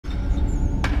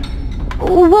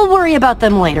We'll worry about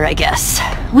them later, I guess.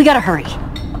 We gotta hurry.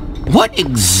 What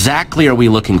exactly are we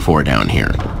looking for down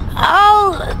here?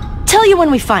 I'll tell you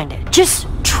when we find it. Just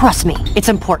trust me, it's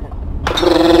important.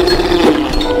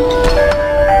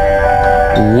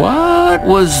 What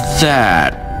was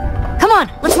that? Come on,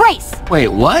 let's race! Wait,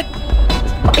 what?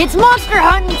 It's monster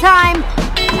hunting time!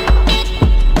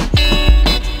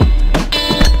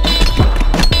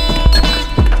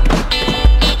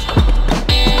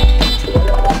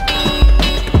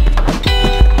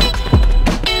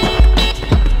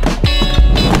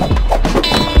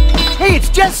 Hey, it's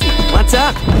Jesse! What's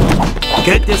up?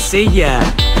 Good to see ya.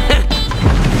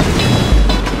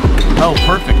 Oh,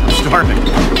 perfect. I'm starving.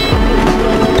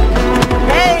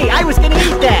 Hey, I was gonna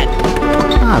eat that!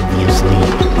 Obviously.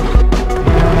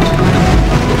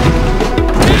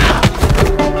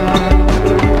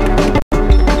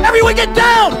 Everyone get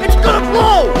down! It's gonna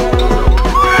blow!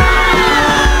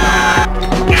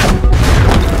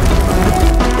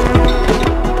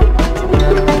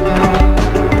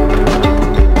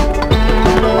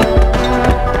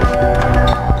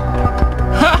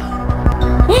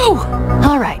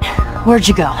 Where'd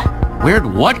you go? Where'd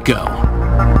what go?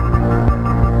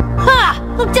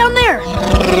 Ha! Look down there!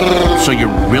 So you're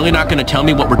really not gonna tell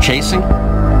me what we're chasing?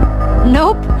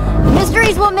 Nope.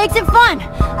 Mystery's what makes it fun.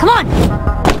 Come on!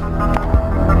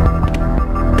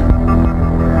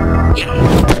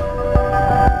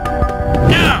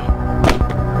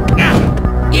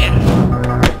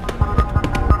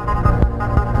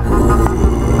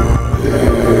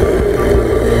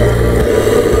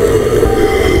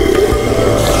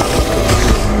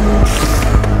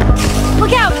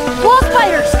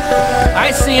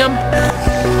 I see him.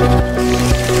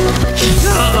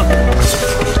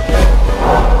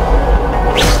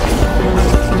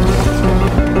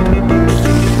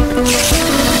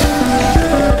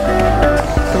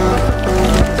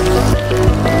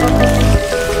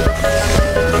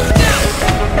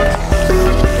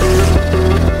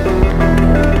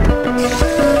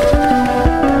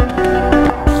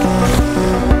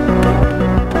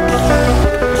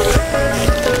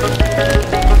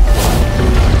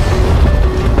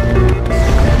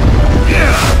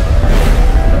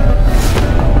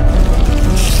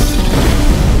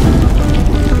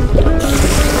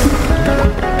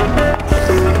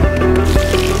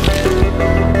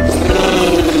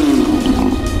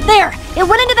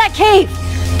 Cave!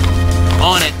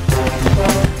 On it.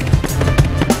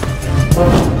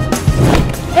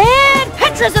 And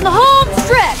Petra's in the home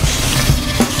stretch!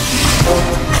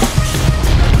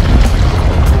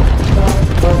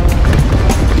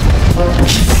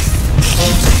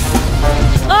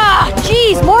 Ah,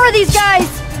 jeez, more of these guys!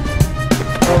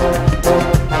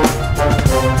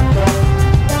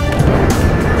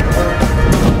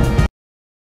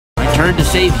 My turn to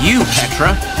save you,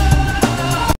 Petra.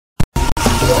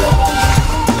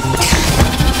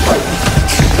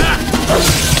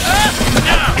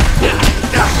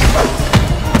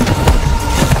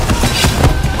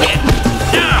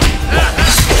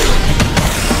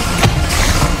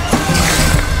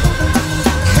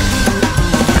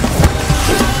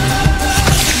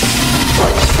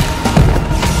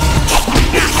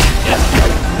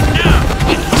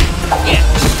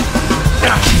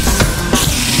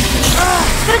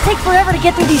 Forever to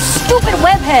get through these stupid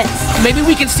webheads. Maybe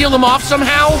we can seal them off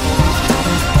somehow?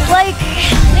 Like,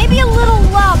 maybe a little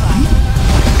lava.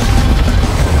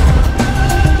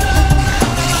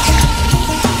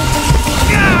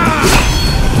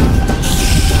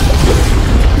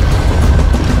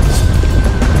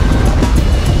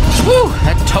 Whew,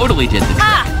 that totally did the trick.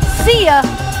 Ah, see ya.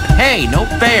 Hey, no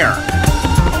fair.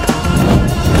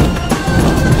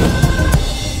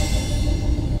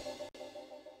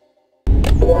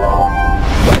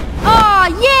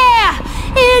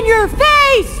 In your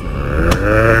face!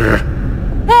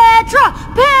 Petra!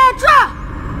 Petra!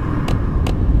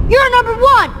 You're number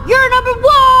one! You're number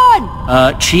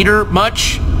one! Cheater,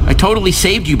 much? I totally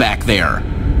saved you back there.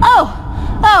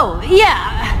 Oh,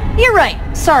 yeah. You're right.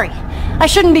 Sorry. I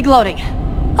shouldn't be gloating.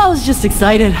 I was just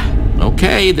excited.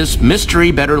 Okay, this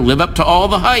mystery better live up to all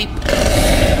the hype.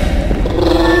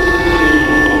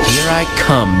 Here I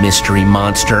come, mystery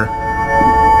monster.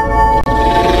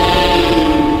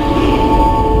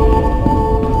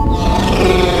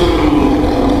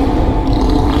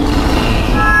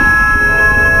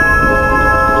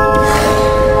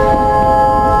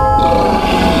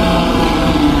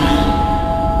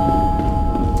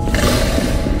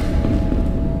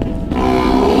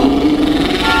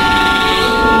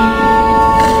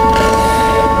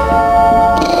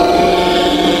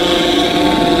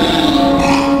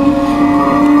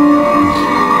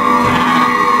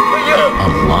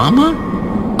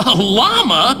 A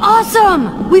llama?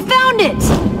 Awesome! We found it!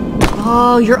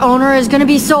 Oh, your owner is gonna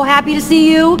be so happy to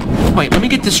see you. Wait, let me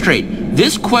get this straight.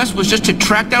 This quest was just to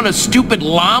track down a stupid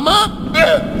llama?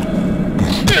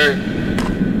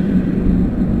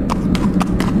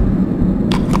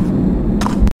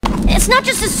 It's not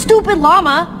just a stupid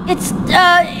llama. It's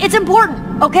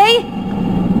important, okay?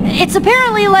 It's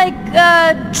apparently like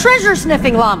a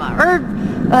treasure-sniffing llama,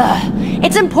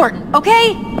 it's important,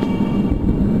 okay?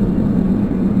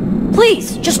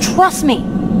 Please, just trust me.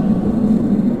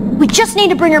 We just need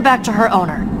to bring her back to her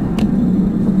owner.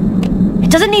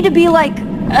 It doesn't need to be like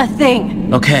a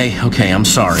thing. Okay, I'm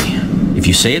sorry. If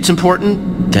you say it's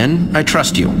important, then I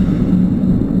trust you.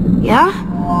 Yeah?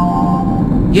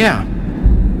 Yeah.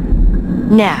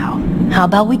 Now, how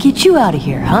about we get you out of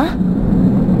here, huh?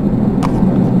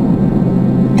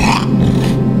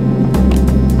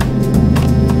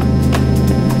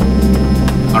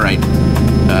 Alright.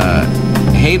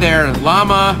 Hey there,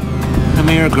 llama. Come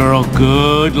here, girl.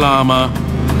 Good llama.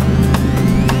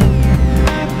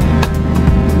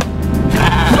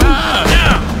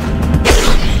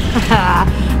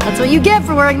 That's what you get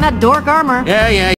for wearing that dork armor. Yeah.